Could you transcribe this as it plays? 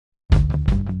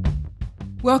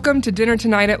Welcome to Dinner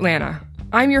Tonight Atlanta.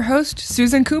 I'm your host,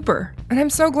 Susan Cooper, and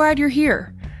I'm so glad you're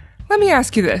here. Let me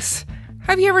ask you this.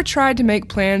 Have you ever tried to make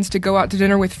plans to go out to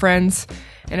dinner with friends,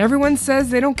 and everyone says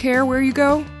they don't care where you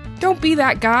go? Don't be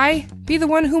that guy. Be the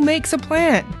one who makes a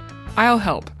plan. I'll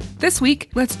help. This week,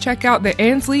 let's check out the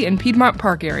Ansley and Piedmont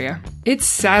Park area. It's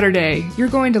Saturday. You're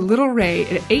going to Little Ray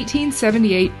at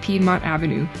 1878 Piedmont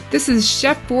Avenue. This is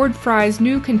Chef Ford Fry's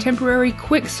new contemporary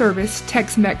quick-service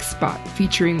Tex-Mex spot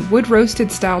featuring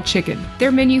wood-roasted style chicken.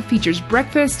 Their menu features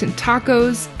breakfast and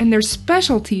tacos, and their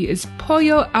specialty is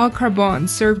pollo al carbon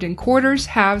served in quarters,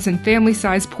 halves, and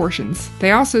family-sized portions.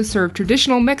 They also serve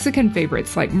traditional Mexican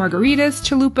favorites like margaritas,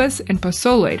 chalupas, and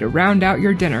pozole to round out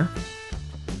your dinner.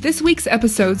 This week's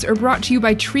episodes are brought to you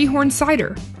by Treehorn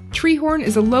Cider. Treehorn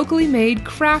is a locally made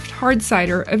craft hard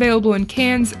cider available in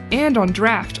cans and on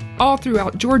draft all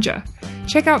throughout Georgia.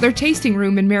 Check out their tasting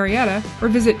room in Marietta or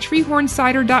visit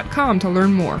treehorncider.com to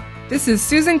learn more. This is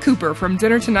Susan Cooper from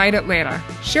Dinner Tonight Atlanta.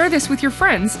 Share this with your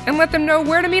friends and let them know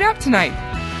where to meet up tonight.